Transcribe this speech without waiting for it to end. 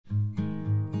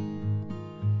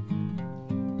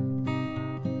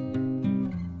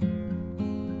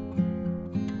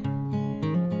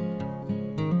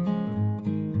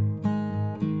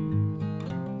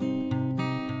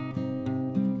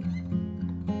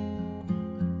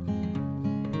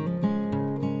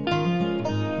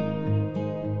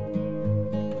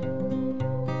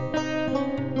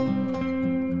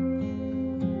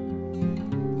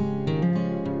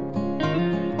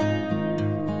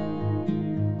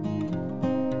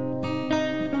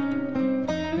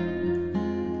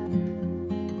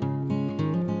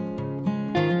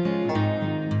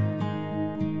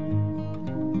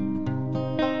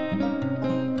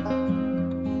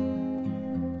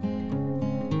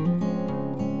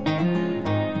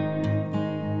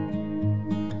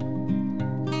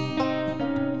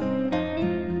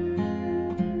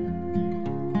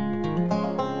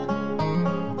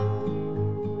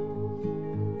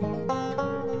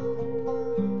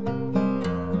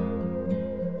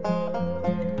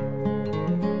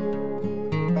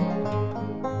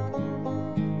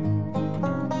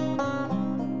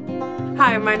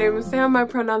Hi, my name is Sam, my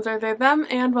pronouns are they, them,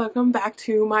 and welcome back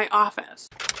to my office.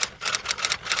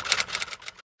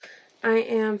 I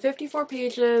am 54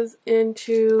 pages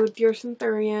into Dear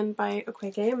Senthuran by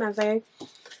Akwaeke and Emezi.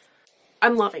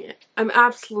 I'm loving it. I'm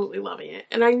absolutely loving it.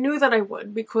 And I knew that I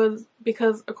would because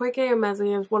Akwaeke and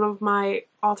Emezi is one of my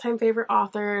all-time favorite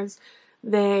authors.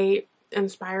 They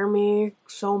inspire me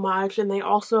so much, and they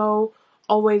also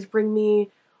always bring me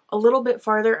a little bit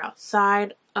farther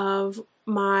outside of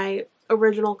my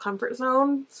original comfort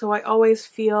zone. So I always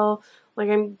feel like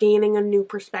I'm gaining a new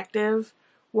perspective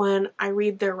when I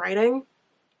read their writing.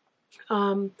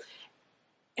 And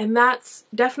that's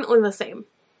definitely the same.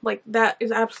 Like, that is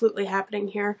absolutely happening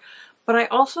here. But I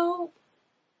also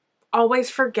always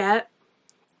forget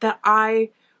that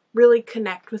I really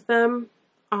connect with them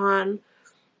on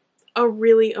a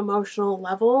really emotional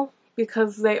level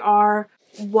because they are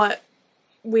what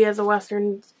we as a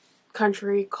Western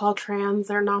country call trans.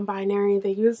 They're non-binary.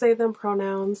 They use they, them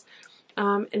pronouns.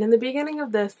 And in the beginning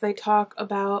of this, they talk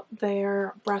about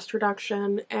their breast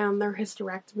reduction and their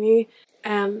hysterectomy.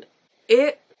 And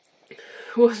it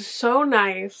was so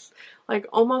nice. Like,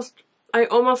 I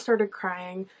almost started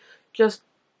crying just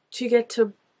to get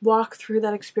to walk through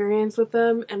that experience with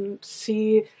them and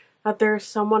see that there's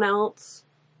someone else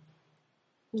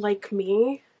like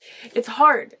me. It's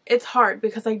hard. It's hard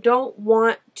because I don't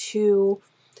want to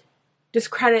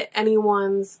discredit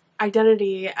anyone's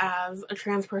identity as a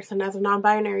trans person, as a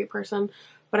non-binary person,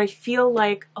 but I feel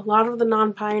like a lot of the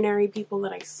non-binary people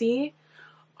that I see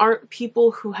aren't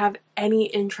people who have any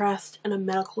interest in a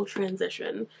medical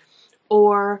transition,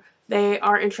 or they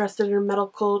are interested in a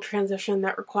medical transition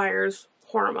that requires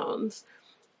hormones.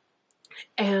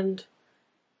 And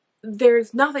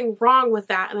there's nothing wrong with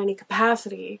that in any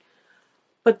capacity,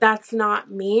 but that's not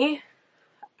me.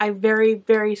 I very,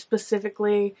 very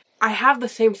specifically, I have the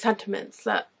same sentiments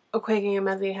that Akwaeke and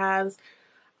Emezi has.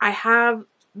 I have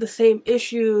the same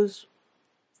issues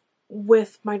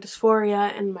with my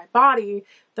dysphoria and my body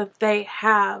that they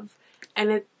have,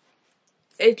 and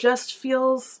it just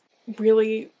feels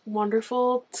really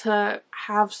wonderful to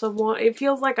have someone. It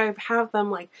feels like I have them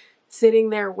like sitting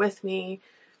there with me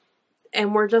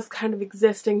and we're just kind of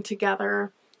existing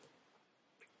together,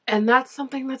 and that's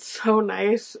something that's so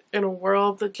nice in a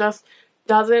world that just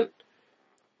doesn't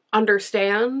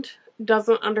understand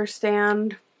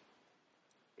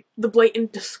the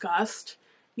blatant disgust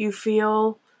you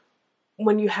feel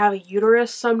when you have a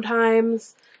uterus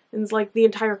sometimes. And it's like the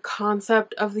entire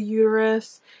concept of the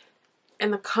uterus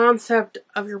and the concept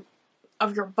of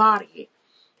your body.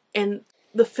 And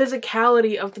the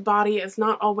physicality of the body is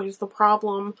not always the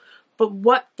problem, but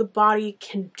what the body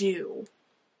can do.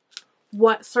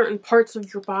 What certain parts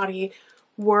of your body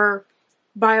were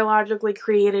biologically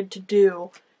created to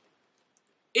do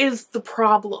is the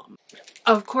problem.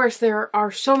 Of course, there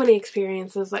are so many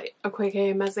experiences that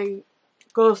Akwaeke and Emezi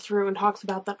goes through and talks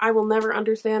about that I will never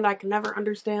understand, I can never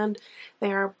understand.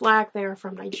 They are Black, they are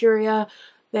from Nigeria,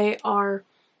 they are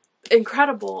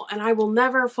incredible, and I will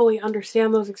never fully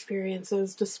understand those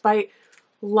experiences despite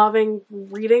loving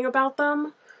reading about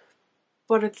them.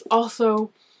 But it's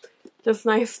also just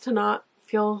nice to not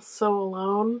feel so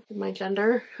alone in my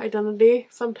gender identity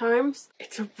sometimes.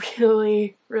 It's a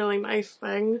really, really nice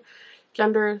thing.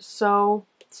 Gender is so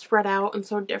spread out and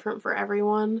so different for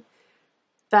everyone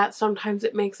that sometimes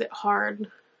it makes it hard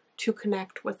to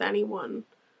connect with anyone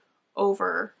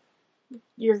over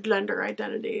your gender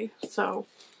identity. So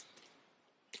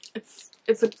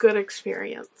it's a good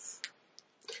experience.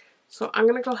 So I'm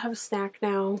gonna go have a snack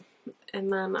now,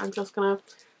 and then I'm just gonna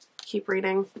keep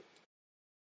reading.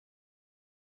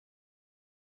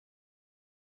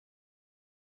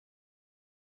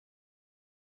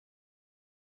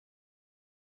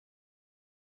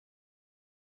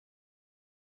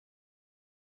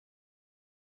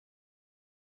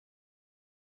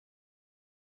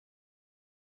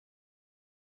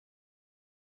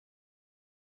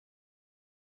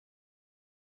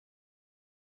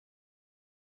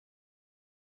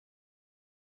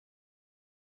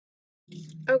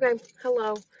 Okay,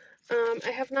 hello.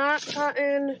 I have not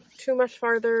gotten too much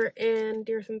farther in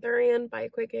Dear Senthuran by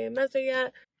Akwaeke and Emezi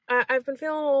yet. I've been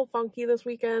feeling a little funky this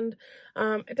weekend.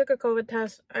 I took a COVID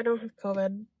test. I don't have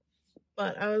COVID,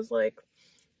 but I was like,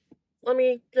 let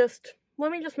me just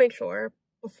make sure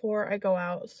before I go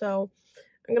out. So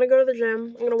I'm gonna go to the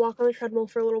gym. I'm gonna walk on the treadmill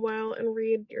for a little while and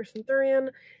read Dear Senthuran,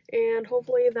 and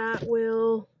hopefully that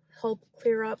will help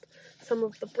clear up some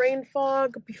of the brain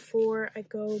fog before I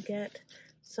go get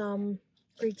some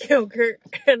Greek yogurt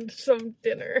and some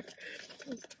dinner.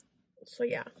 So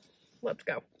yeah, let's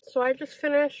go. So I just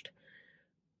finished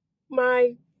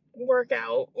my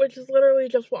workout, which is literally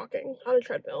just walking on a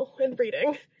treadmill and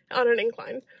reading on an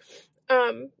incline.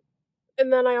 And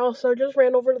then I also just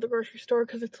ran over to the grocery store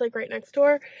because it's like right next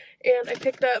door, and I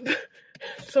picked up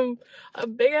a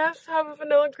big ass tub of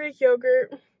vanilla Greek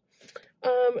yogurt,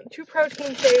 2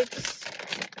 protein shakes,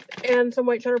 and some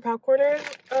white cheddar popcorners.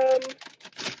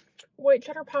 White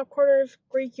cheddar popcorners,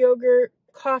 Greek yogurt,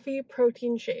 coffee,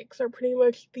 protein shakes are pretty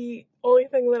much the only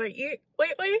thing that I eat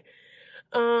lately.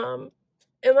 And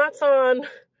that's on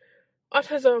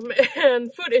autism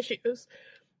and food issues,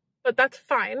 but that's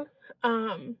fine.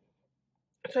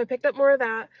 So I picked up more of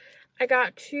that. I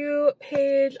got to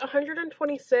page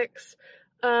 126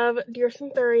 of Dear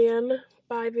Senthuran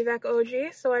by Ryka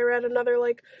Aoki, so I read another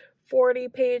like 40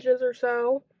 pages or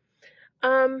so.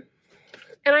 And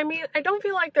I mean, I don't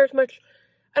feel like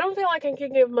I can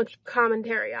give much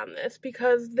commentary on this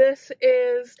because this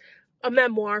is a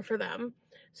memoir for them.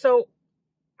 So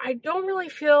I don't really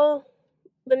feel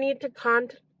the need to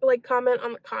comment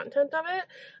on the content of it.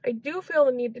 I do feel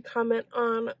the need to comment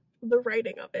on the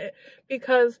writing of it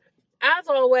because, as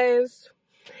always,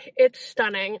 it's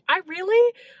stunning.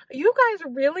 You guys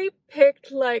really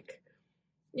picked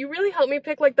you really helped me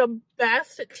pick the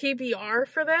best TBR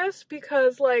for this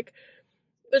because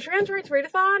the Trans Rights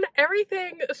Readathon,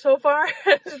 everything so far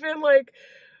has been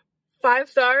 5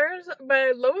 stars.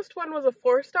 My lowest one was a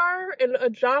 4-star in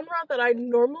a genre that I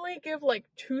normally give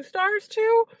 2 stars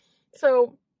to.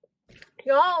 So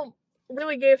y'all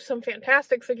really gave some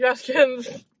fantastic suggestions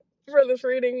for this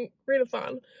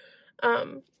readathon.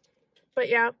 But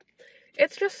yeah,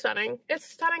 it's just stunning. It's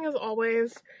stunning as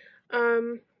always.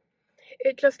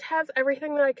 It just has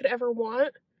everything that I could ever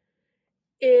want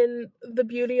in the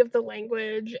beauty of the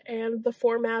language and the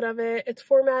format of it. It's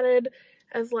formatted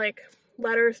as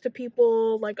letters to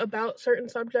people about certain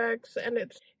subjects, and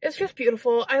it's just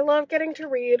beautiful. I love getting to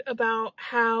read about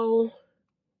how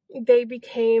they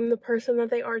became the person that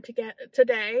they are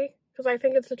today because I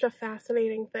think it's such a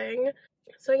fascinating thing.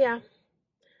 So yeah,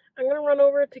 I'm gonna run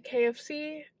over to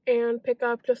KFC and pick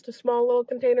up just a small little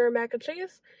container of mac and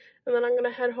cheese, and then I'm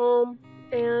gonna head home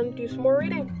and do some more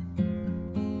reading.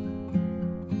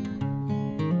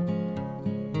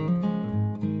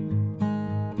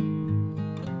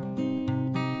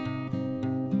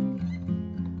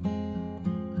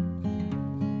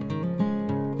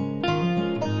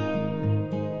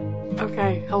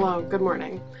 Okay, hello, good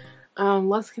morning.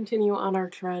 Let's continue on our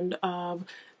trend of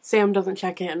Sam doesn't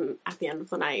check in at the end of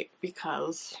the night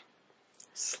because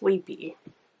sleepy.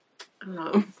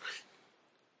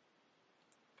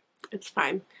 It's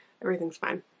fine. Everything's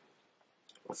fine.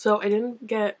 So I didn't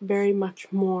get very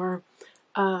much more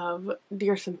of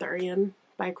Dear Senthuran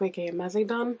by Akwaeke and Emezi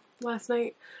done last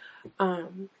night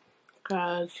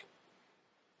because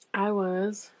I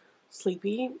was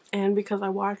sleepy and because I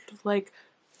watched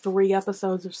 3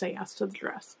 episodes of Say Yes to the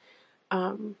Dress,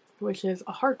 which is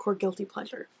a hardcore guilty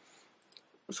pleasure.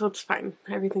 So it's fine.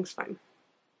 Everything's fine.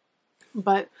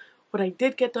 But what I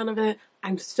did get done of it,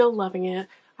 I'm still loving it.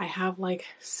 I have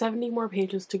 70 more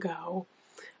pages to go,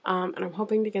 and I'm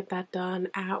hoping to get that done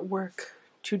at work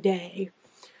today.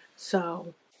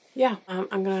 So yeah,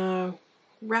 I'm gonna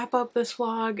wrap up this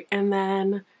vlog, and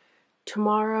then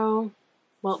tomorrow,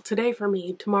 well, today for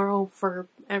me, tomorrow for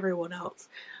everyone else,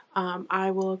 I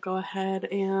will go ahead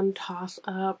and toss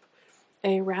up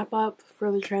a wrap-up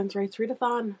for the Trans Rights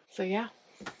Readathon. So yeah,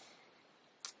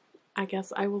 I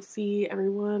guess I will see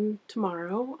everyone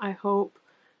tomorrow. I hope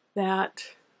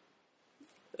that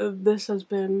this has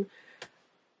been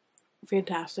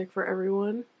fantastic for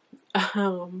everyone.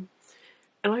 And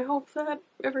I hope that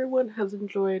everyone has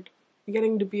enjoyed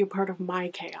getting to be a part of my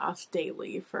chaos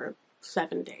daily for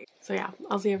 7 days. So yeah,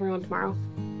 I'll see everyone tomorrow.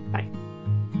 Bye.